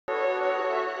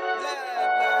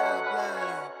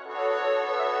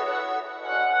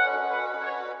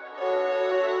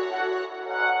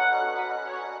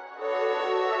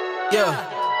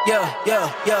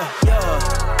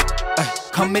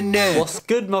Coming in. What's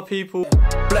good, my people?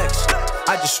 Flex,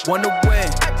 I just wanna win.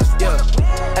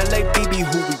 LABB,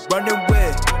 who we running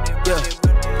with?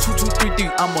 2, 2, 3, 3,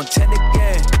 I'm on 10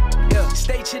 again.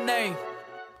 State your name.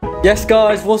 Yes,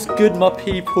 guys, what's good, my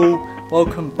people?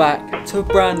 Welcome back to a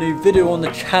brand new video on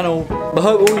the channel. I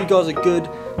hope all you guys are good.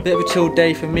 Bit of a chill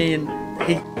day for me and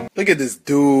he. Look at this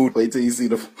dude. Wait till you see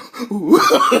the.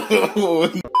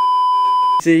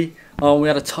 See, we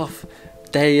had a tough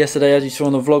day yesterday, as you saw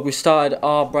in the vlog. We started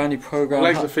our brand new program. My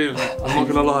legs are feeling it, I'm not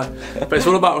gonna lie. But it's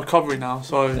all about recovery now,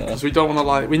 so because we don't want to,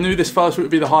 like, we knew this first week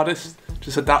would be the hardest,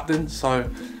 just adapting. So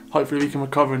hopefully we can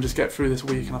recover and just get through this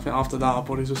week, and I think after that our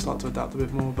bodies will start to adapt a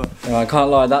bit more. But yeah, I can't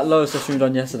lie, that lower session we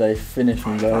done yesterday finished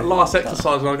me, bro. that last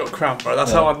exercise when I got cramp, bro,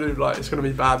 that's how I knew, like, it's gonna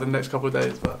be bad the next couple of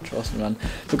days. But trust me, man.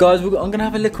 But guys, I'm gonna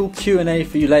have a little Q&A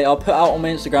for you later. I'll put out on my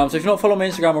Instagram, so if you're not following my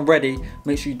Instagram already,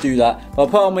 make sure you do that. But I'll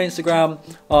put it on my Instagram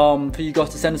for you guys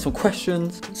to send us some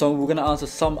questions, so we're gonna answer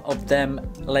some of them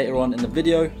later on in the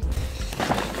video.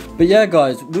 But yeah,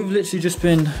 guys, we've literally just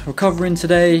been recovering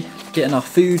today, getting our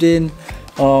food in,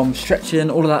 stretching,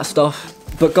 all of that stuff.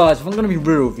 But guys, if I'm gonna be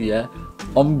real with you, yeah,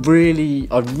 I really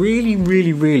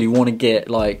want to get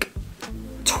like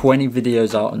 20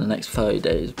 videos out in the next 30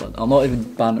 days, but I'm not even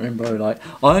bantering, bro. Like,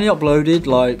 I only uploaded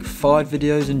like 5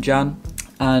 videos in Jan,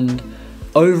 and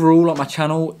overall, like, my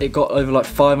channel, it got over like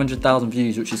 500,000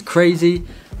 views, which is crazy.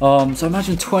 So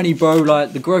imagine 20, bro,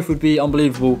 like the growth would be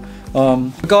unbelievable.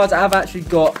 Guys, I've actually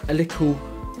got a little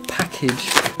package.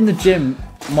 In the gym,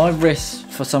 my wrists,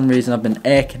 for some reason, I've been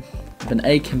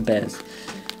aching bears.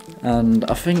 And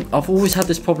I think I've always had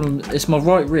this problem. It's my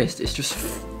right wrist, it's just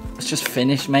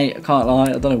finished, mate. I can't lie,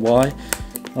 I don't know why.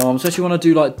 Especially when I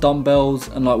do like dumbbells,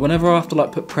 and like whenever I have to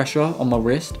like put pressure on my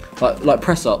wrist, like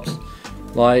press ups,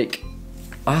 like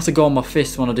I have to go on my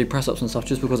fist when I do press ups and stuff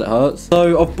just because it hurts.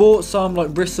 So I've bought some like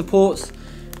wrist supports.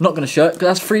 I'm not gonna show it because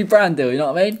that's free brand deal, you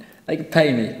know what I mean? They can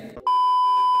pay me.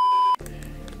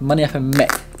 Money up and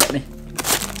mech, get me?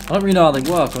 I don't really know how they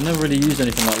work. I've never really used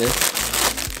anything like this.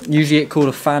 Usually get called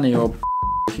a fanny or a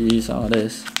if you use something like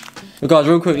this. But guys,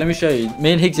 real quick, let me show you.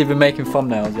 Me and Higgsy have been making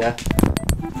thumbnails, yeah?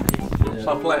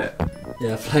 shall I play it?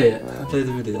 Yeah, play it. Play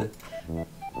the video.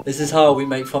 This is how we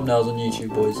make thumbnails on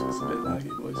YouTube, boys. It's a bit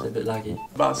laggy, boys. It's a bit laggy.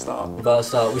 About to start. About to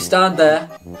start. We stand there,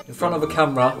 in front of a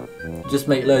camera, just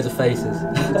make loads of faces.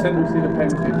 Pretend we see the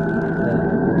painting.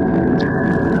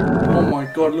 Oh my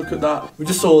god, look at that. We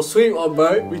just saw a sweet one,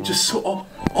 bro. We just saw,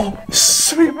 oh,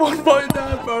 sweet one right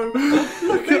there, bro.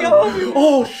 Look at that.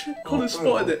 Oh shit, Colin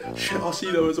spotted it. Shit, I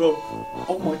see them as well.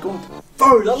 Oh my god.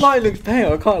 Bro, that light looks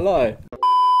pale, I can't lie.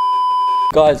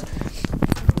 Guys,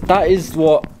 that is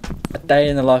what a day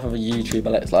in the life of a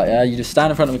YouTuber looks like, yeah? You just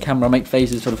stand in front of a camera, make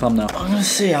faces for the thumbnail. I'm gonna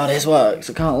see how this works,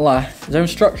 I can't lie. Is there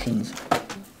instructions?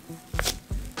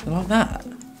 Like that?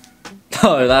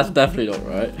 No, that's definitely not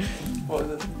right. What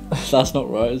is it? That's not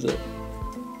right, is it?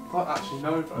 I don't actually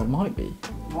know, bro. It might be.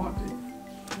 It might be.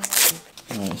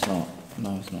 No, it's not.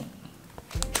 No, it's not.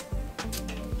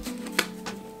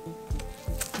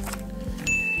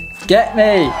 Get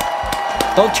me!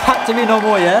 Don't chat to me no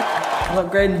more, yeah? I'm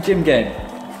upgrading the gym game.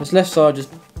 This left side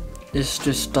just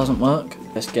doesn't work.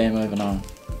 This game over now.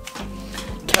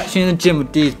 Catch you in the gym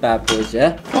with these bad boys,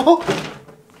 yeah?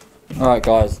 Alright,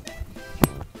 guys.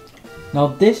 Now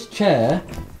this chair,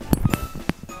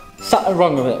 something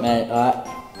wrong with it, mate.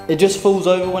 It just falls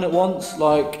over when it wants.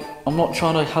 Like, I'm not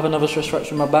trying to have another stress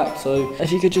fracture in my back, so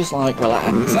if you could just like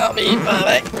relax, that'd be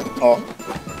perfect. Oh.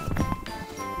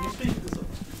 Are you speaking to someone?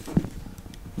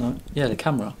 No? Yeah, the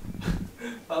camera.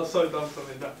 That was so dumb for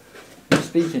me, that. I'm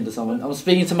speaking to someone. I'm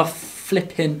speaking to my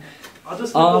flipping I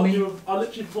just army. I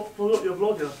literally forgot your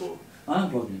vlogging. I thought, I am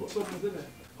vlogging. what's up with it?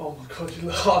 Oh my god, you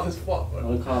look hard as fuck, bro. I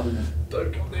look hard, innit?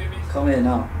 Don't come near me. Come here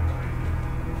now.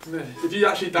 If you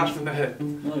actually dash from the hip,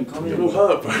 No, come here. it will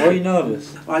hurt, bro. Why are you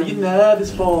nervous? Why are you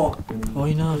nervous for? Why are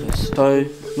you nervous? So,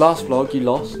 last vlog you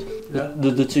lost. Yeah.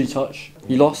 The 2-touch.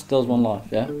 You lost, there was 1 life,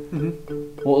 yeah?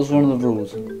 What was one of the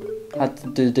rules? Had to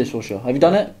do the dishwasher. Have you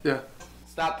done it? Yeah.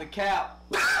 Stop the cap.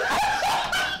 Stop the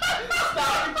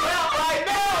cap right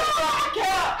now. Stop the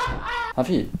cap. Have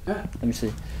you? Yeah. Let me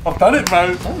see. I've done it,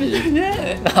 bro. Have you?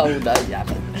 Yeah. No, no, you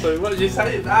haven't. So what did you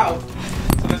say it now?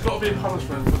 So there's got to be a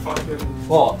punishment for fucking...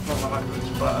 What? Not my language,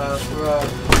 but for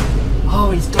Oh,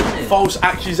 he's done it. false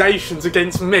accusations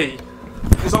against me.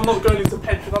 Because I'm not going into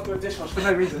pension, I'm not doing dishwasher for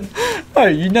no reason. Oh,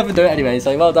 you never do it anyway,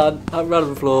 so well done. Have a round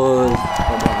of applause.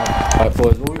 Well done. Alright,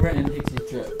 boys, what are we renting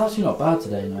Higgsy's drip? It's actually not bad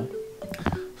today, no?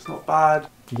 It's not bad.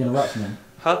 You're gonna rap for me?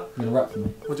 Huh? You're gonna rap for me?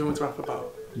 What do you want to rap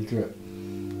about? You drip.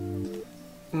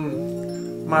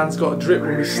 Man's got a drip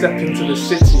when we step into the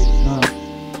city. No.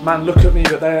 Man, look at me,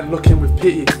 but they ain't looking with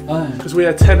pity. Because we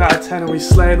are 10 out of 10 and we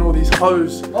slaying all these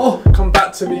hoes. Come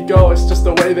back to me, girl, it's just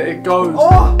the way that it goes.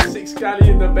 6 galley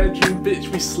in the bedroom, bitch,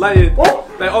 we slaying.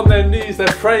 They're on their knees, they're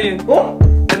praying.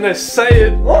 And they're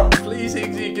saying, please,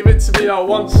 Higgsy, give it to me, I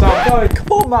want some. No, come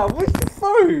on, man, what's the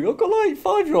through? I've got like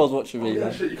 5-year-olds watching me.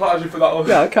 Yeah, shit, you can't actually put that on.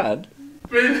 Yeah, I can.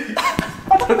 Really?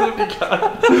 I don't know if you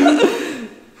can.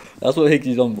 That's what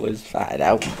Higgsy's on, boys. Fat it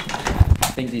out.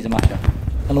 Higgsy's a matchup.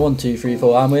 And 1, 2, 3,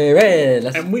 4, and we're in.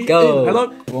 Let's go. Hello.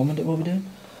 What are we doing?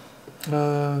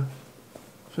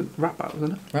 Rap battles,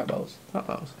 isn't it? Rap battles. Rap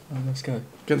battles. Oh, let's go.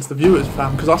 Against the viewers,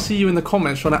 fam. Because I see you in the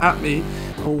comments trying to at me.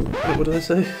 Oh, what do they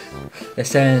say? They're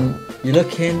saying, you're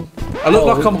looking... I look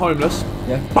like I'm homeless.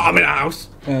 Yeah. But I'm in a house.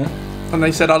 Yeah. And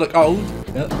they said I look old.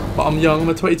 Yep. But I'm young. I'm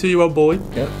a 22-year-old boy.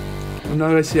 Yep. With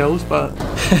no ACLs, but...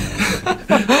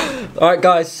 Alright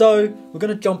guys, so we're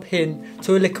going to jump in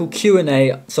to a little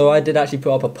Q&A. So I did actually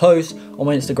put up a post on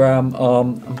my Instagram.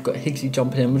 I've got Higgsy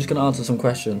jumping in. We're just going to answer some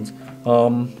questions.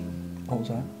 What was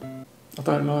that? I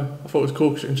don't know. I thought it was cool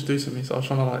because you're introducing me, so I was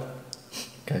trying to like...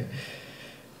 Okay.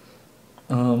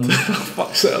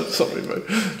 Fuck sake, sorry bro.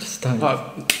 Just don't.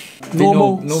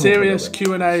 Normal, serious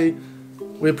Q&A.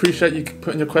 We appreciate you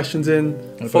putting your questions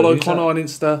in. Follow Connor on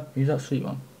Insta. Who's that sweet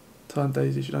one? Turn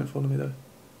daisies, you don't follow me though.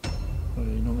 Oh, you're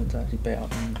not meant to actually bait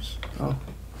out names. Oh.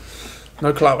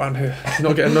 No clout around here. You're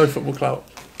not getting no football clout.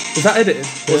 Is that edited?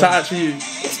 Or is that actually you?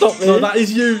 It's not me. No, that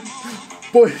is you.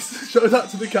 Boys, show that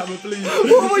to the camera, please.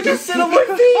 What have I just said on my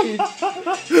feed?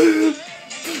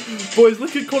 Boys,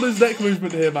 look at Connor's neck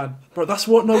movement here, man. Bro, that's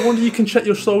what. No wonder you can check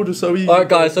your shoulders so easy. Alright,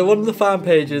 guys, so one of the fan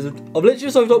pages, I've literally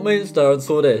just opened up my Insta and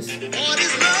saw this. To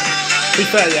be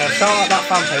fair, yeah, shout out that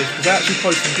fan page because they're actually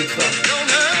posting good stuff.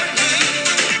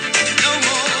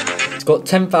 It's got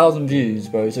 10,000 views,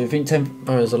 bro. So you think 10?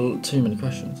 Bro, there's too many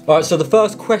questions. Alright, so the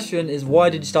first question is, why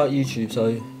did you start YouTube?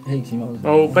 So, Higgsy,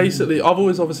 well, basically, I've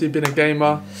always obviously been a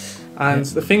gamer. And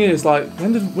the thing is, like,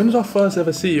 when did I first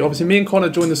ever see you? Obviously, me and Connor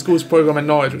joined the schools program in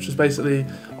Norwich, which was basically,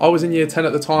 I was in year 10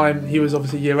 at the time, he was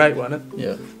obviously year 8, wasn't it?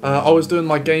 Yeah. I was doing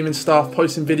my gaming stuff,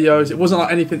 posting videos. It wasn't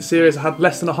like anything serious. I had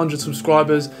less than 100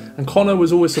 subscribers, and Connor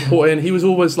was always supporting. He was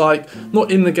always like,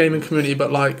 not in the gaming community,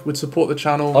 but like, would support the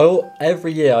channel.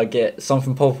 Every year I get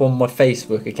something pop up on my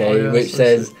Facebook, okay, which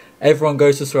says, everyone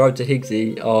go subscribe to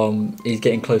Higgsy. He's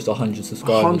getting close to 100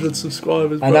 subscribers. 100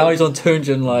 subscribers, bro. And now he's on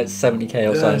 270k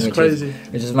or something, it's crazy.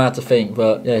 Which is mad to think.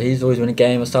 But yeah, he's always been a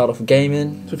gamer. Started off with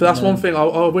gaming. So that's one thing.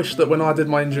 I wish that when I did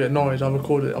my injury at Norwich, I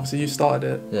recorded it. Obviously, you started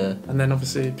it. Yeah. And then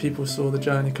obviously people saw the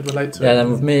journey, could relate to it. Yeah. And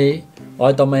then with me,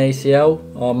 I done my ACL.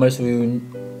 Most of you,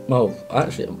 well,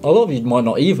 actually, a lot of you might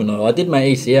not even know. I did my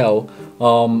ACL,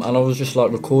 and I was just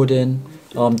like recording,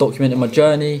 documenting my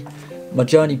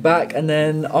journey back, and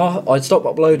then I stopped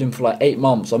uploading for like 8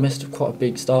 months. I missed quite a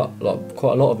big start, like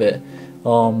quite a lot of it.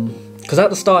 Because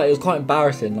at the start it was quite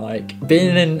embarrassing, like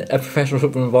being in a professional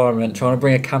football environment, trying to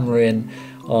bring a camera in.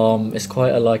 It's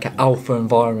quite an alpha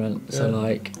environment, so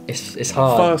like it's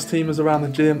hard. First teamers around the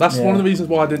gym. That's one of the reasons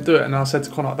why I didn't do it. And I said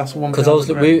to Connor, that's one. Because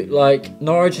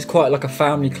Norwich is quite like a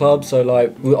family club, so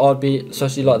like I'd be,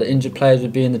 especially like the injured players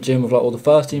would be in the gym with like all the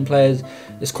first team players.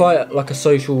 It's quite like a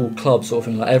social club sort of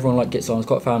thing. Like everyone like gets on. It's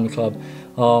quite a family club.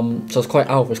 So it's quite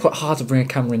alpha. It's quite hard to bring a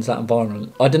camera into that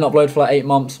environment. I didn't upload for like 8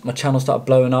 months. My channel started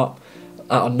blowing up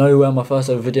out of nowhere. My first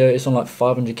ever video, it's on like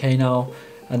 500k now,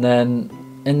 and then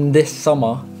in this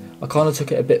summer, I kind of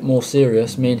took it a bit more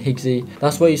serious, me and Higgsy.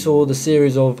 That's where you saw the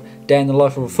series of Day in the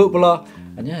Life of a Footballer,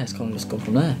 and yeah, it's kind of just gone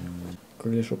from there.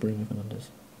 Grealish or Bruno Fernandes?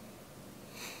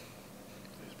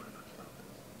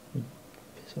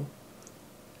 Piss off.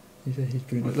 He said he's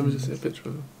Bruno Fernandes. Let me just see a picture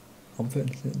of him. I'm putting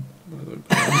this in.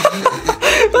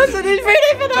 I said he's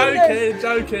Bruno Fernandes!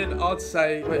 Joking, I'd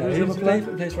say... Wait, who's he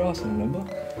plays for Arsenal, remember?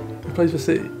 He plays for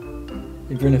City.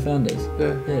 Bruno Fernandes?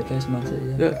 Yeah. Yeah, he plays for Man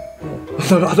City, yeah.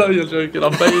 I know you're joking,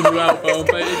 I'm baiting you out, bro, I'm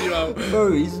baiting you out.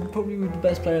 Bro, he's probably the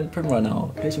best player in the Prem right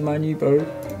now. He plays for Man U, bro.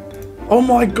 Oh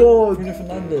my god! Bruno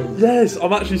Fernandes. Yes,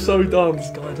 I'm actually so dumb.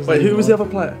 Wait, who was the other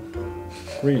player?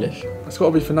 Grealish. It's got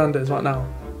to be Fernandes right now.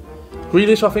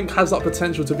 Grealish, I think, has that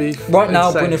potential to be right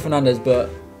now, Bruno Fernandes, but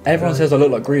everyone says I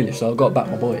look like Grealish, so I've got to back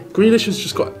my boy. Grealish has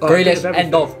just got... Grealish,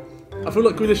 end of. I feel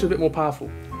like Grealish is a bit more powerful.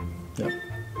 Yeah.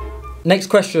 Next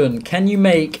question, can you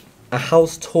make a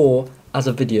house tour as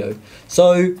a video?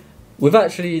 So we've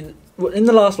actually, in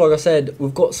the last vlog I said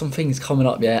we've got some things coming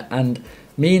up, yeah, and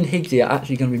me and Higgsy are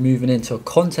actually going to be moving into a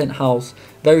content house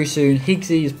very soon.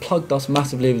 Higgsy has plugged us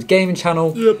massively with his gaming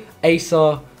channel. Yep.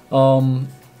 Asa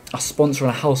are sponsoring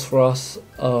a house for us,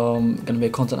 going to be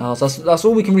a content house. That's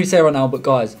all we can really say right now, but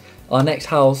guys, our next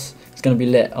house It's gonna be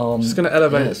lit. Just gonna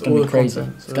elevate. It's gonna be crazy.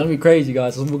 Content, so. It's gonna be crazy,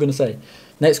 guys. That's what we're gonna say.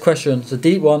 Next question. It's a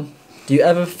deep one. Do you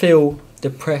ever feel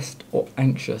depressed or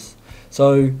anxious?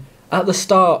 So at the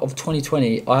start of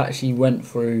 2020, I actually went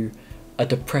through a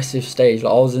depressive stage.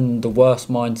 Like I was in the worst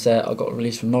mindset. I got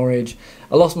released from Norwich.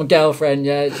 I lost my girlfriend.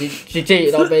 Yeah, she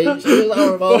cheated on me. She was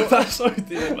horrible. That's so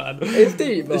deep, man. It's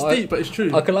deep. It's deep, but it's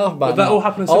true. I can laugh about it. That all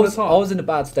happened at the same time. I was in a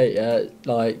bad state. Yeah,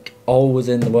 like I was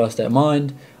in the worst state of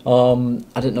mind.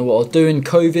 I didn't know what I was doing.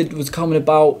 COVID was coming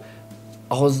about.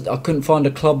 I couldn't find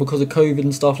a club because of COVID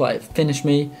and stuff. Like it finished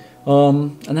me.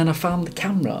 And then I found the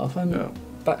camera. I found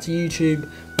back to YouTube.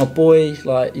 My boy,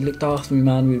 like he looked after me,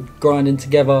 man. We were grinding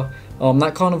together.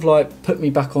 That kind of like put me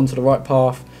back onto the right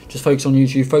path. Just focus on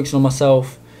YouTube, focusing on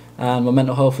myself and my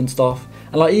mental health and stuff.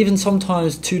 And like even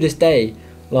sometimes to this day,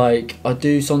 like I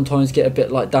do sometimes get a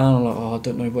bit like down. I'm like, oh, I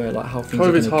don't know where, like how things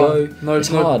are gonna go. No, it's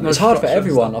hard. It's hard for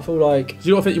everyone. I feel like.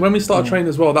 You got to think when we started training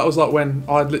as well. That was like when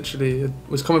I literally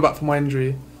was coming back from my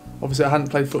injury. Obviously, I hadn't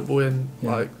played football in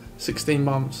like 16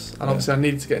 months, and obviously I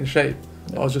needed to get in shape.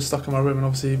 I was just stuck in my room, and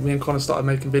obviously me and Connor started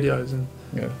making videos, and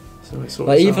so we sort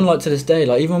like even like to this day,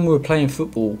 like even when we were playing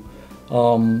football,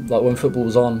 like when football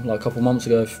was on, like a couple months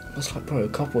ago. That's like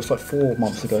it's like 4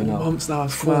 months ago now. 4 months now.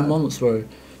 4 months, bro.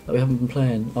 That we haven't been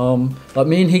playing. Like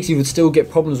me and Higgsy would still get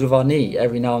problems with our knee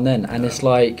every now and then, and it's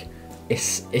like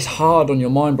it's hard on your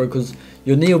mind, bro, because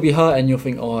your knee will be hurt and you'll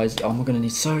think, oh, am I going to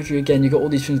need surgery again? You've got all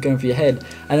these things going through your head,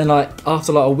 and then like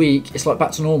after like a week, it's like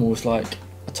back to normal. It's like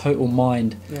a total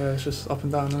mind. Yeah, it's just up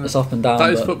and down, isn't it? It's up and down.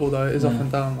 That is football though. It is up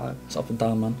and down, like. It's up and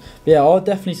down, man. But yeah, I'd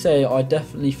definitely say I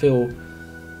definitely feel.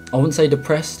 I wouldn't say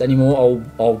depressed anymore.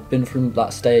 I've been through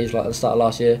that stage like at the start of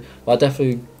last year, but I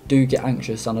definitely do get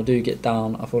anxious and I do get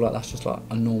down. I feel like that's just like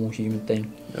a normal human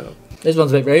thing. Yeah. This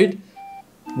one's a bit rude.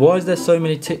 Why is there so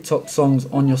many TikTok songs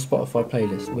on your Spotify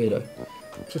playlist? Weirdo.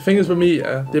 The thing is with me,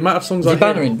 the amount of songs Is he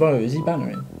bannering, bro? Is he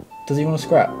bannering? Does he want to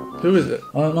scrap? Who is it?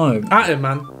 I don't know. At him,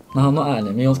 man. No, I'm not at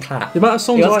him. He wants clap. The amount of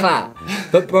songs he wants clap.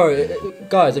 But bro,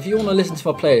 guys, if you want to listen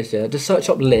to my playlist, yeah, just search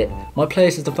up Lit. My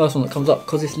playlist is the first one that comes up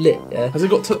because it's lit, yeah. Has it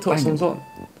got TikTok songs on?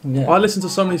 Yeah. I listen to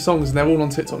so many songs and they're all on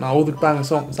TikTok now. All the banger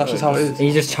songs. That's just how it is.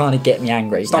 He's just trying to get me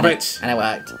angry. Stop it. And it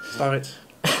worked. Stop it.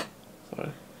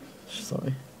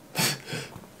 Sorry.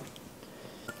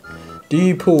 Do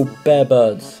you pull bare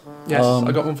birds? Yes,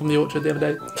 I got one from the orchard the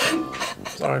other day.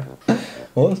 Sorry.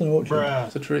 What's an orchard?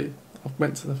 It's a tree. I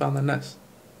went to found their nest.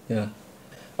 Yeah.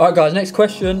 Alright guys, next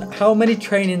question. How many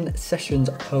training sessions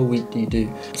per week do you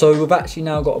do? So we've actually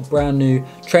now got a brand new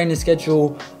training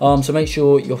schedule. So make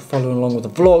sure you're following along with the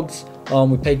vlogs.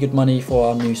 We paid good money for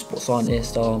our new sports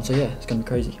scientist. So yeah, it's gonna be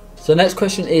crazy. So next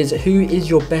question is, who is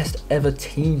your best ever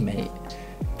teammate?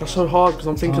 That's so hard because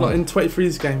I'm thinking like in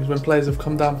 23's games when players have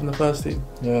come down from the first team.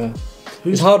 Yeah.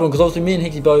 It's a hard one because obviously me and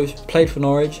Higgsy both played for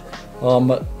Norwich.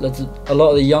 But a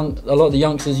lot of the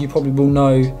youngsters you probably will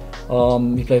know.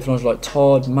 He played for Norwich like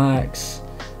Todd, Max.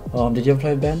 Did you ever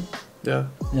play with Ben? Yeah.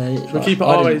 Yeah. Should we keep it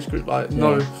our age group, like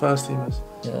no first teamers?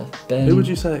 Yeah. Ben. Who would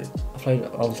you say? I played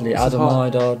obviously Adam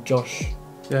Ida, Josh.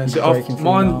 Yeah. So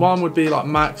mine would be like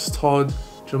Max, Todd,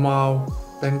 Jamal,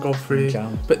 Ben Godfrey.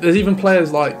 But there's even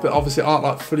players like that obviously aren't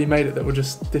like fully made it that were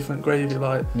just different gravy.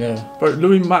 Like bro,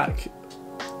 Louis Mack.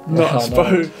 Nuts,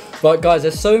 bro. But guys,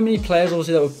 there's so many players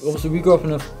obviously we grew up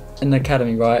in the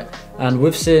academy, right? And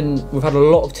we've had a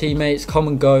lot of teammates come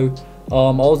and go.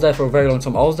 I was there for a very long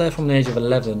time. I was there from the age of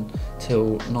 11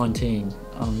 till 19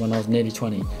 when I was nearly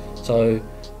 20. So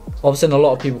I've seen a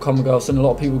lot of people come and go. I've seen a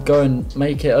lot of people go and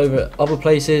make it over at other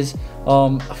places.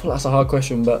 I feel that's a hard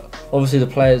question, but obviously the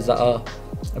players that are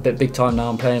a bit big time now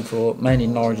I'm playing for, mainly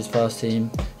Norwich's first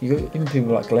team. You got even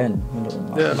people like Glenn.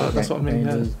 That's what I mean.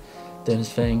 Yeah. Doing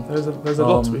his thing. There's a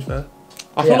lot to be fair.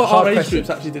 I feel like our age groups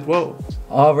actually did well.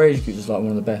 Our age group was like one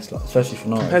of the best, like, especially for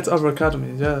Norwich. Compared to other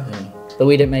academies, yeah. But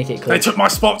we didn't make it. They took my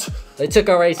spot. They took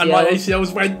our ACLs. And my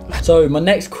ACLs went. So my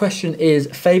next question is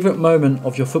favourite moment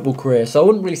of your football career. So I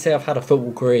wouldn't really say I've had a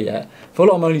football career yet. I feel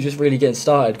like I'm only just really getting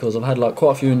started because I've had like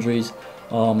quite a few injuries.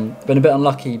 Been a bit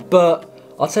unlucky, but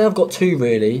I'd say I've got two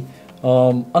really.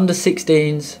 Under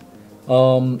 16s.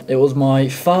 It was my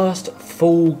first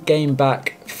full game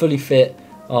back, fully fit.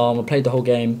 I played the whole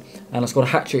game and I scored a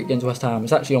hat-trick against West Ham.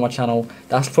 It's actually on my channel.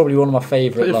 That's probably one of my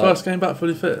favourite. Your first game back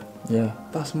fully fit? Yeah.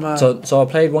 That's mad. So I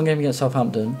played one game against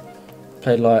Southampton,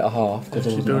 played like a half because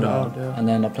I was build it out, and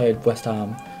then I played West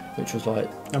Ham, which was like.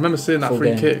 I remember seeing that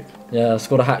free kick. Yeah, I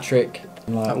scored a hat-trick.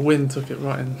 Like, that wind took it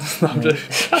right in. No, I'm joking.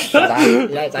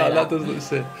 That does look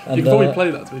sick. You can probably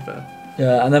play that to be fair.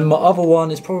 Yeah, and then my other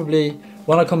one is probably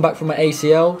when I come back from my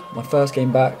ACL, my first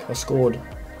game back, I scored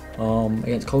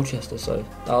against Colchester. So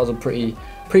that was a pretty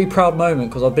proud moment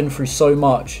because I've been through so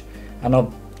much, and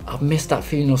I've missed that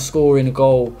feeling of scoring a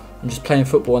goal and just playing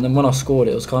football. And then when I scored,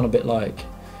 it was kind of a bit like,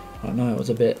 I don't know, it was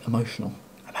a bit emotional.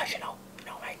 Emotional, you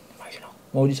know what I mean? Emotional.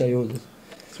 What would you say yours is?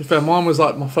 To be fair, mine was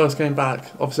like my first game back.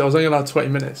 Obviously, I was only allowed 20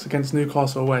 minutes against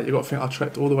Newcastle away. You got to think I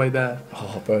trekked all the way there.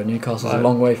 Oh, bro, Newcastle's a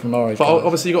long way from Norwich. But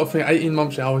obviously, you got to think 18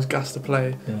 months ago, I was gassed to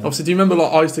play. Yeah. Obviously, do you remember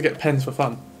like I used to get pens for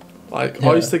fun? Like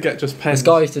I used to get just pens. This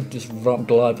guy used to just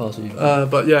glide past you.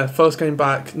 But yeah, first game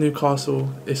back, Newcastle.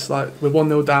 It's like we're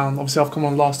 1-0 down. Obviously, I've come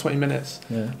on last 20 minutes.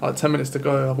 Yeah. Like 10 minutes to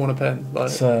go, I've won a pen.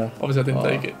 Like obviously, I didn't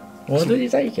take it. Why did you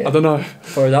take it? I don't know.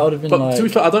 Bro, that would have been But like... to be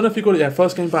fair, I don't know if you got it yet.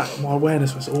 First game back, my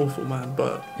awareness was awful, man.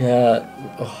 But yeah,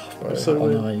 oh, bro, so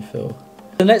I know how you feel.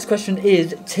 The next question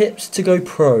is tips to go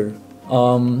pro.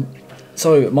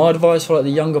 So my advice for like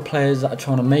the younger players that are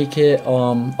trying to make it,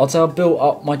 I'd say I've built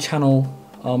up my channel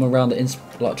around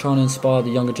like trying to inspire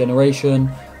the younger generation.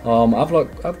 I've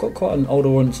got quite an older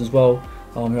audience as well.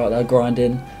 Who are out there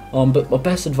grinding. But my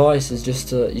best advice is just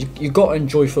to you got to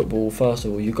enjoy football first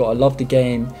of all. You got to love the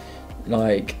game.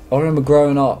 Like I remember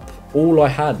growing up, all I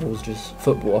had was just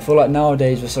football. I feel like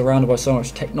nowadays we're surrounded by so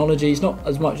much technology. It's not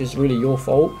as much as really your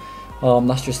fault.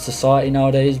 That's just society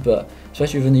nowadays. But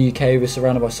especially within the UK, we're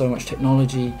surrounded by so much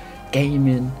technology,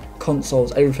 gaming,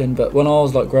 consoles, everything. But when I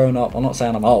was like growing up, I'm not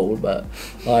saying I'm old, but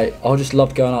like I just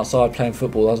loved going outside playing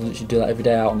football. I was literally do that every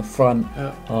day out on the front.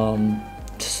 yeah.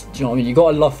 Do you know what I mean? You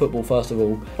got to love football first of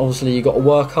all. Obviously, you got to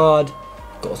work hard.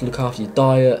 Got to look after your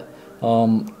diet.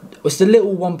 It's the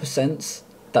little 1%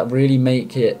 that really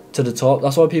make it to the top.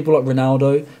 That's why people like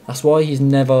Ronaldo. That's why he's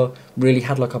never really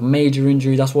had like a major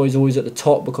injury. That's why he's always at the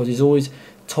top, because he's always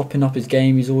topping up his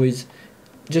game. He's always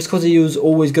just because he was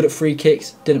always good at free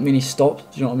kicks didn't mean he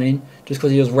stopped. Do you know what I mean? Just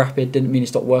because he was rapid didn't mean he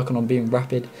stopped working on being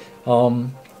rapid.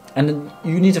 And then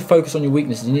you need to focus on your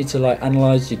weaknesses. You need to like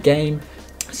analyze your game.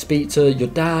 Speak to your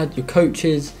dad, your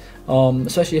coaches,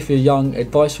 especially if you're young,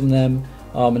 advice from them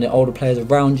and the older players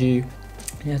around you.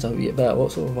 Yeah, to help you get better.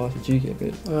 What sort of advice would you give?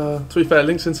 To be fair, it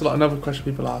links into like another question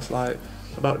people ask, like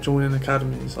about joining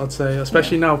academies. I'd say,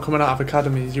 especially now coming out of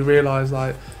academies, you realise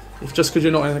like if just because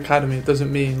you're not in an academy, it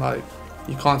doesn't mean like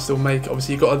you can't still make it.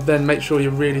 Obviously, you've got to then make sure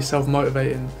you're really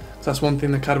self-motivating. So that's one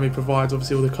thing the academy provides.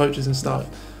 Obviously, all the coaches and stuff.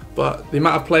 Yeah. But the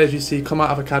amount of players you see come out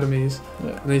of academies,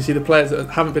 and then you see the players that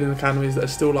haven't been in academies that are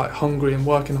still like hungry and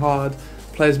working hard.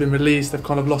 Players have been released, they've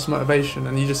kind of lost motivation,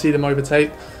 and you just see them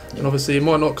overtake. And obviously, it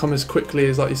might not come as quickly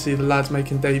as like you see the lads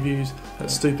making debuts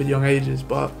at stupid young ages,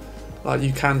 but like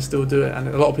you can still do it, and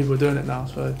a lot of people are doing it now.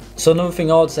 So another thing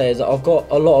I'd say is that I've got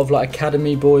a lot of like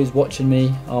academy boys watching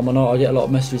me. I know I get a lot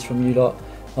of messages from you lot.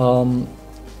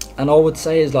 And I would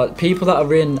say is like people that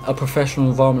are in a professional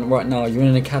environment right now, you're in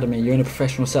an academy, you're in a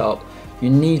professional setup, you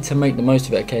need to make the most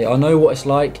of it, okay? I know what it's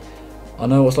like. I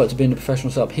know what it's like to be in a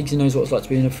professional setup. Higgsy knows what it's like to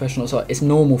be in a professional setup. It's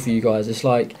normal for you guys. It's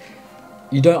like,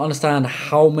 you don't understand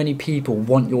how many people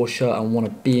want your shirt and want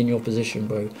to be in your position,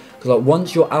 bro. Because like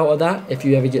once you're out of that, if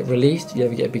you ever get released, you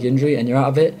ever get a big injury and you're out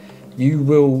of it, you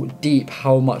will deep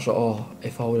how much like, oh,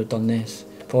 if I would have done this,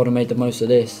 if I would have made the most of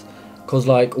this. Because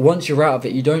like once you're out of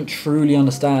it, you don't truly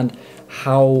understand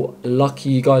how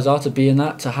lucky you guys are to be in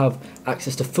that, to have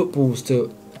access to footballs,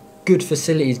 to good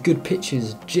facilities, good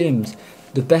pitches, gyms,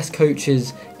 the best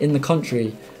coaches in the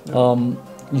country.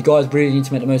 You guys really need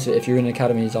to make the most of it if you're in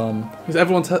academies. Because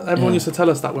everyone used to tell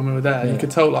us that when we were there. You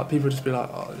could tell like people would just be like,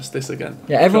 oh, just this again.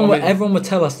 Yeah, everyone would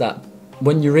tell us that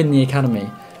when you're in the academy.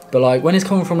 But like when it's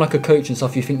coming from like a coach and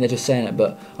stuff, you think they're just saying it.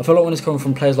 But I feel like when it's coming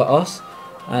from players like us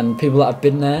and people that have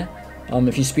been there,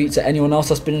 if you speak to anyone else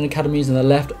that's been in academies and they're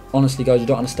left, honestly guys, you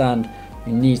don't understand.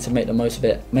 You need to make the most of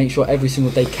it. Make sure every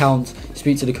single day counts.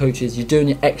 Speak to the coaches. You're doing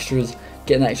your extras,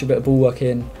 getting that extra bit of ball work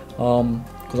in.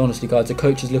 Because honestly guys, the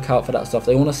coaches look out for that stuff.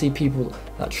 They want to see people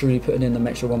that truly putting in the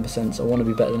extra 1%. So I want to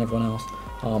be better than everyone else.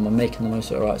 And making the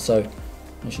most of it, right? So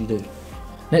make sure you do.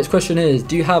 Next question is,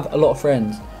 do you have a lot of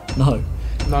friends? No.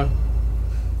 No.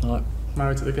 No.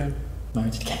 Married to the game.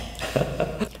 Married to the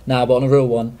game. Nah, but on a real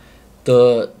one,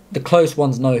 the close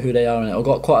ones know who they are in it. I've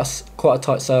got quite a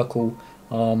tight circle.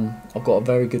 I've got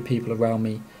very good people around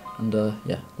me, and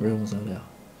yeah, the real ones know who they are.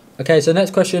 Okay, so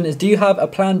next question is, do you have a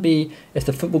plan B if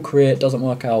the football career doesn't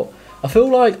work out? I feel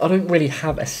like I don't really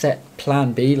have a set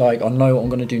plan B, like I know what I'm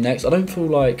going to do next. I don't feel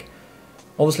like,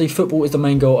 obviously football is the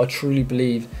main goal. I truly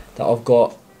believe that I've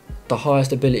got the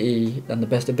highest ability and the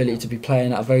best ability to be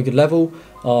playing at a very good level.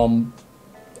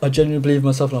 I genuinely believe in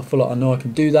myself and I feel like I know I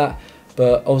can do that,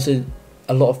 but obviously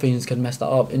a lot of things can mess that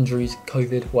up, injuries,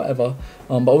 COVID, whatever.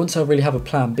 But I wouldn't say I really have a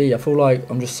plan B. I feel like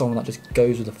I'm just someone that just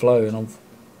goes with the flow, and I've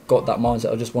got that mindset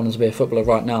of just wanting to be a footballer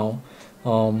right now,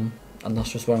 and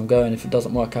that's just where I'm going. If it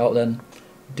doesn't work out, then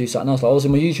do something else. Like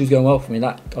obviously my YouTube's going well for me.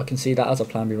 That I can see that as a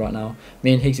plan B right now.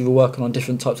 Me and Higgsy were working on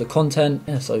different types of content.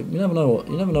 Yeah, so you never know what's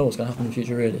going to happen in the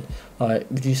future really. Like,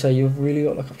 would you say you've really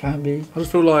got like a plan B? I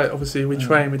just feel like obviously we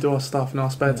train, we do our stuff in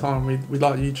our spare time. We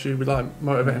like YouTube, we like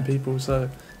motivating people. So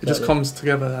it just comes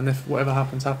together, and if whatever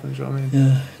happens, happens. You know what I mean?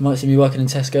 Yeah, you might see me working in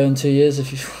Tesco in 2 years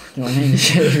if you know what I mean.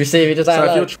 If you see me just out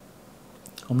there.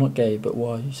 I'm not gay, but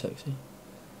why are you sexy?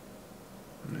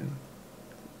 I mean,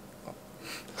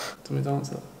 do we dance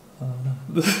that?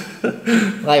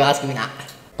 Why are you asking me that?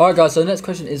 Alright guys, so the next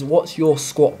question is, what's your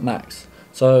squat max?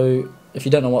 So if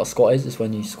you don't know what a squat is, it's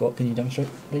when you squat. Can you demonstrate,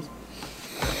 please?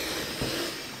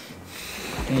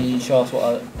 Can you show us what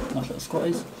a nice little squat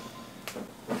is?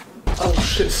 Oh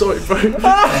shit, sorry bro. What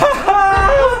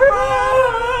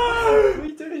are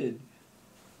you doing?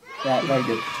 Yeah, very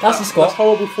good. That's a squat. That's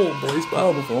horrible form, boys. But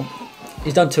horrible form.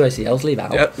 He's done 2 ACLs, leave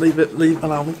out. Yeah,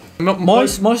 allow me. My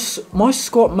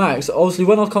squat max, obviously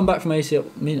when I come back from ACL,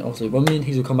 when me and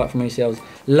Higgs will come back from ACLs,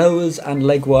 lowers and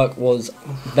leg work was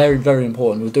very, very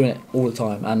important. We were doing it all the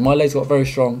time, and my legs got very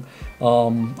strong.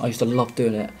 I used to love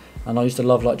doing it, and I used to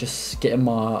love like just getting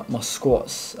my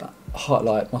squats high,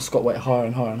 like my squat weight higher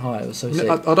and higher and higher. It was so sick.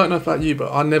 I don't know about you,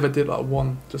 but I never did like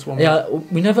just one. Yeah,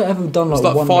 we never ever done like,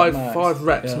 like one five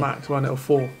reps max, wasn't it, or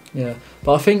 4? Yeah,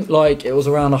 but I think like it was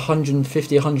around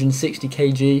 150, 160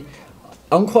 kg.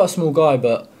 I'm quite a small guy,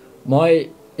 but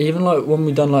even like when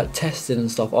we done like testing and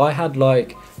stuff, I had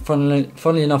like,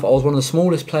 funnily enough, I was one of the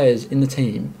smallest players in the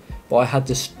team, but I had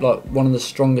this like one of the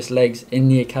strongest legs in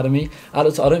the academy. At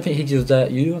the time, I don't think Higgsy was there.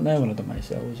 You weren't there when I done my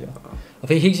ACL, was you? I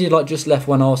think Higgsy like just left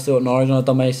when I was still at Norwich and I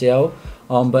done my ACL.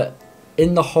 But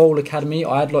in the whole academy,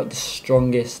 I had like the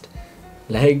strongest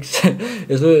legs.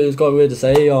 It's quite weird to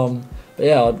say. But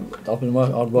yeah, I've been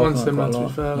working. I'd work Mine's on it quite similar, a to lot.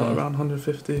 be fair, like around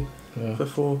 150 Yeah. for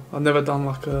 4. I've never done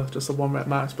like just a 1 rep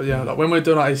max, but yeah, like when we were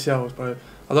doing our ACLs, bro,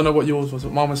 I don't know what yours was,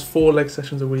 but mine was 4 leg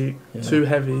sessions a week, 2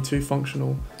 heavy, 2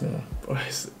 functional. Yeah. Bro,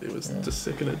 it was just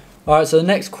sickening. Alright, so the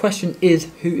next question is,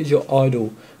 who is your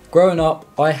idol? Growing up,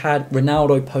 I had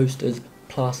Ronaldo posters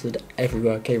plastered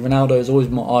everywhere. Okay, Ronaldo is always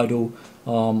my idol.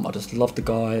 I just love the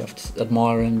guy. I just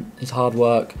admire him, his hard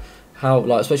work.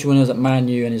 Especially when he was at Man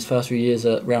U and his first few years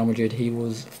at Real Madrid, he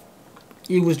was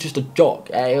just a jock.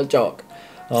 Yeah, he was a jock.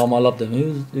 I loved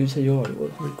him. Who's your idol?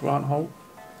 Grant Holt.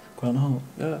 Grant Holt.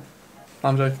 Yeah.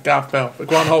 I'm joking. Gareth Bale. But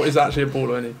Grant Holt is actually a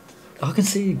baller, isn't he? I can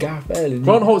see Gareth Bale.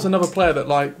 Grant Holt's another player that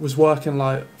like was working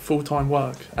like full-time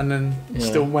work and then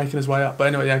still making his way up. But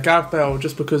anyway, yeah, Gareth Bale,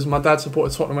 just because my dad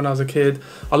supported Tottenham when I was a kid.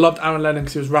 I loved Aaron Lennon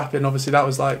because he was rapping. Obviously, that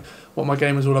was like what my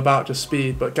game was all about, just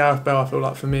speed. But Gareth Bale, I feel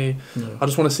like for me, I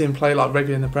just want to see him play like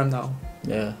regularly in the Prem now.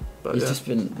 Yeah. But he's just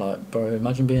been like, bro,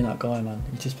 imagine being that guy, man.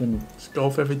 He's just been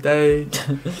golf every day,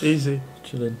 easy,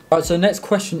 chilling. Right, so the next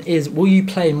question is, will you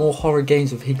play more horror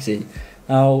games with Higgsy?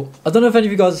 Now, I don't know if any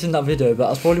of you guys have seen that video, but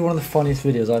that's probably one of the funniest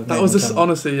videos I've made. That was just,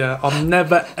 honestly, yeah, I've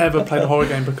never ever played a horror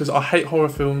game because I hate horror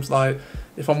films, like,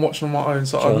 if I'm watching on my own,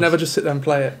 so I'd never just sit there and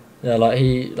play it. Yeah,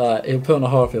 he'll put on a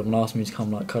horror film and ask me to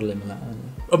come, like, cuddle him and that.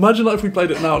 Imagine, like, if we played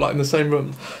it now, like, in the same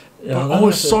room. Yeah, I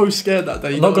was so scared that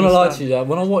day. I'm not gonna lie to you,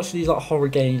 when I watch these like horror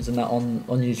games and that on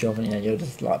YouTube, and you're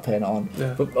just like putting it on.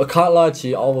 Yeah. But I can't lie to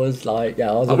you, I was like,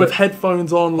 with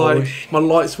headphones on, like my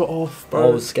lights were off, bro.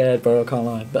 I was scared, bro. I can't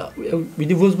lie. But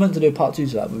we was meant to do a part 2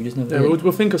 to that, but we just never did.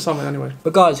 We'll think of something anyway.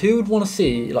 But guys, who would want to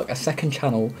see like a second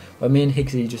channel where me and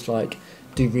Higgsy just like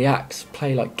do reacts,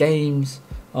 play like games,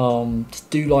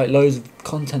 just do like loads of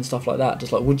content stuff like that,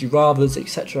 just like would you rather's,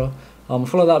 etc. I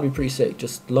feel like that'd be pretty sick,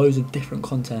 just loads of different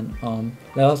content.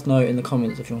 Let us know in the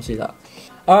comments if you want to see that.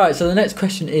 Alright, so the next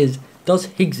question is, does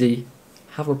Higgsy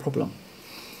have a problem?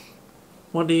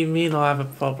 What do you mean I have a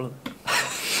problem?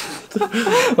 Well,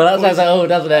 that sounds like, oh,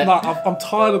 doesn't it? No, I'm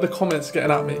tired of the comments getting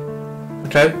at me.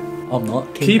 Okay? I'm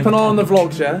not. Keep an eye on the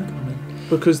vlogs, yeah?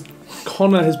 Because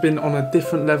Connor has been on a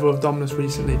different level of dumbness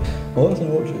recently. What was I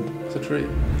watching? It's a treat.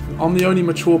 I'm the only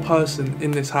mature person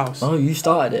in this house. Oh, you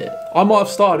started it? I might have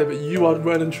started it, but you are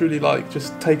well and truly like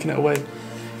just taking it away.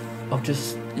 You're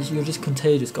just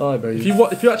contagious guy, bro. If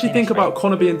you actually think about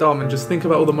Connor being dumb and just think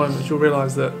about all the moments, you'll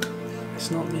realise that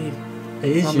it's not me.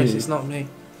 It is you. It's not me.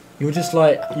 You're just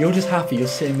happy, you're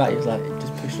sitting back, you're like,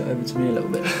 just push it over to me a little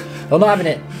bit. I'm not having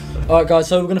it. Alright guys,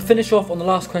 so we're going to finish off on the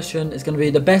last question. It's going to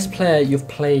be the best player you've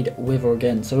played with or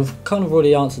against. So we've kind of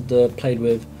already answered the played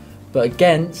with, but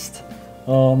against,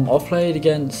 I've played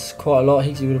against quite a lot.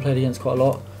 Higgsy would have played against quite a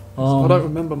lot. I don't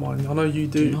remember mine. I know you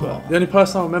do, but the only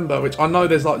person I remember, which I know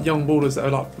there's like young ballers that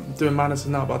are like doing manners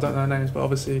now, but I don't know their names. But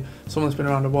obviously, someone that's been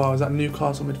around a while is that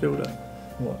Newcastle midfielder.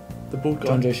 What? The bald guy.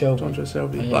 John Joe Shelby. John Joe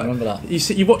Shelby. Oh, yeah, like, I remember that.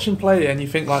 You watch him play and you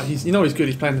think like he's good.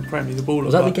 He's playing the Prem. He's a baller.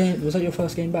 Was that the game? Was that your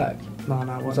first game back? No,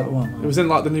 it Was that the one? It was in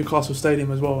like the Newcastle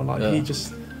Stadium as well, and like Yeah.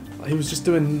 he was just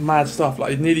doing mad stuff.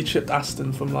 Like he nearly chipped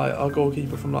Aston from like our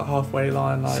goalkeeper from like halfway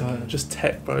line, like So- just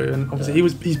tech, bro. And obviously Yeah.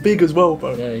 he's big as well,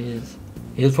 bro. Yeah, he is.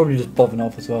 He was probably just bobbing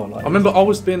off as well. Like I remember I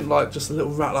was being like just a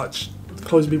little rat, like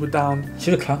closing people down.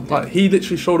 should have clamped. Like he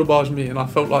literally shoulder barged me, and I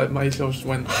felt like my ACL just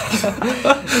went.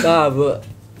 Nah, but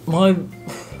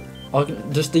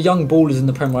just the young ballers in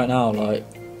the Prem right now, like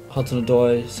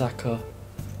Hudson-Odoi, Saka,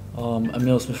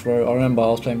 Emile Smith-Rowe. I remember I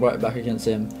was playing right back against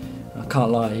him. I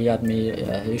can't lie, he had me.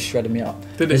 Yeah, he was shredding me up.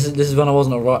 Did he? This is when I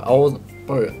wasn't a right.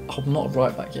 I'm not a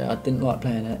right back yet. I didn't like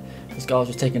playing it. This guy was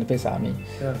just taking the piss out of me.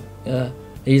 Yeah. Yeah.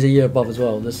 He's a year above as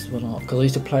well. This is when because I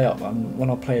used to play up, and when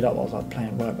I played up, I was like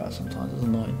playing right back sometimes. It was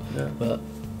annoying. Yeah. But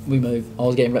we moved. I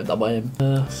was getting ripped up by him.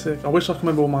 Sick. I wish I could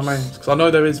remember all my names because I know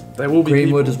there will be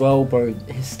Greenwood people. as well, bro.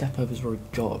 His step overs were a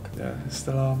jog. Yeah, it's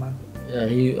still are, man. Yeah,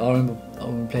 I remember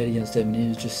when we played against him, and he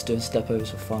was just doing step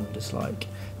overs for fun. Just like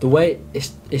the way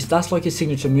that's like his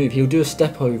signature move. He'll do a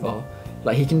step over,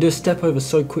 like he can do a step over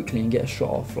so quickly and get a shot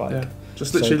off. Like Yeah,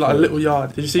 just literally so like a quick. little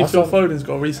yard. Did you see That's Phil like- Foden's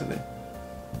goal recently?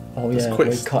 Oh Just yeah, quick,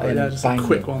 we cut in, yeah, just bang a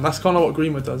quick it. one. That's kind of what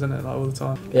Greenwood does, isn't it? Like all the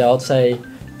time. Yeah, I'd say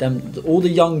them all the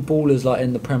young ballers like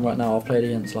in the Prem right now. I've played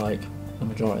against like the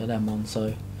majority of them ones, so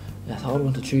yeah, it's a hard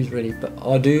one to choose really. But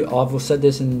I've said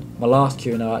this in my last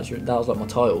Q&A. Actually, that was like my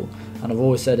title, and I've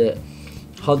always said it.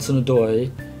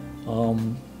 Hudson-Odoi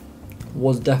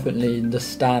was definitely the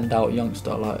standout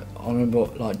youngster. Like I remember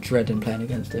like dreading playing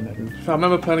against him every. I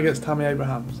remember playing against Tammy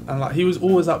Abrahams, and like he was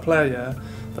always that player, yeah,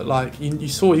 that like you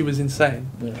saw he was insane,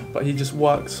 Yeah. but he just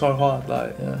worked so hard,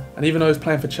 like. Yeah. And even though he was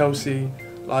playing for Chelsea,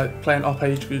 like playing up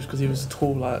age groups because he was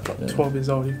tall, like Yeah. 12 years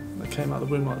old, he came out of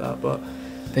the womb like that. But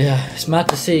But yeah, it's mad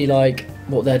to see like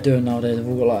what they're doing nowadays. They've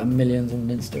all got like millions on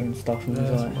Insta and stuff. And yeah,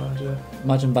 it's it's like, mad, yeah.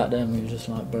 imagine back then we were just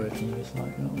like, bro, can you just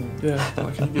like, you know what I mean? Yeah,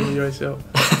 like, can you give me your ACL?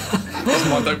 That's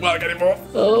mine, don't work anymore.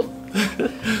 Oh.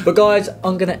 But guys,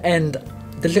 I'm gonna end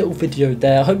the little video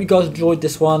there. I hope you guys enjoyed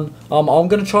this one. I'm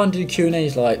gonna try and do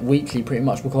Q&As like weekly, pretty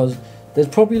much, because there's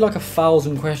probably like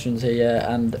 1,000 questions here,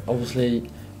 yeah, and obviously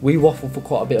we waffle for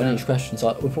quite a bit on each question,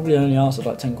 so we probably only answered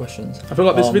like 10 questions. I feel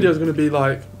like this video is going to be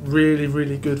like really,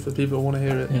 really good for people who want to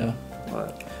hear it. Yeah.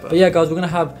 Like, But yeah, guys, we're gonna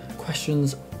have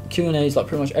questions, Q&As like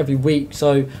pretty much every week.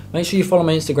 So make sure you follow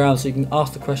my Instagram so you can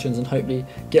ask the questions and hopefully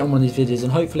get on one of these videos.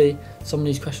 And hopefully some of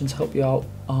these questions help you out,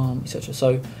 etc.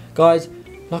 So guys,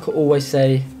 like I always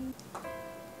say,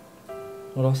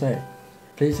 what do I say?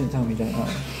 Please don't tell me you don't know.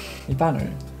 You're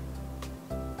bantering.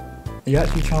 Are you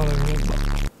actually trying to remember?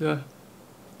 yeah.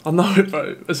 I know it,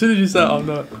 bro. As soon as you say it, I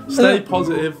know it. Stay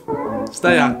positive,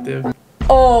 stay active.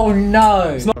 Oh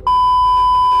no!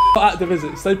 Not active, is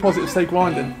it? Stay positive, stay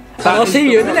grinding. And I'll see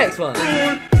you in the next one.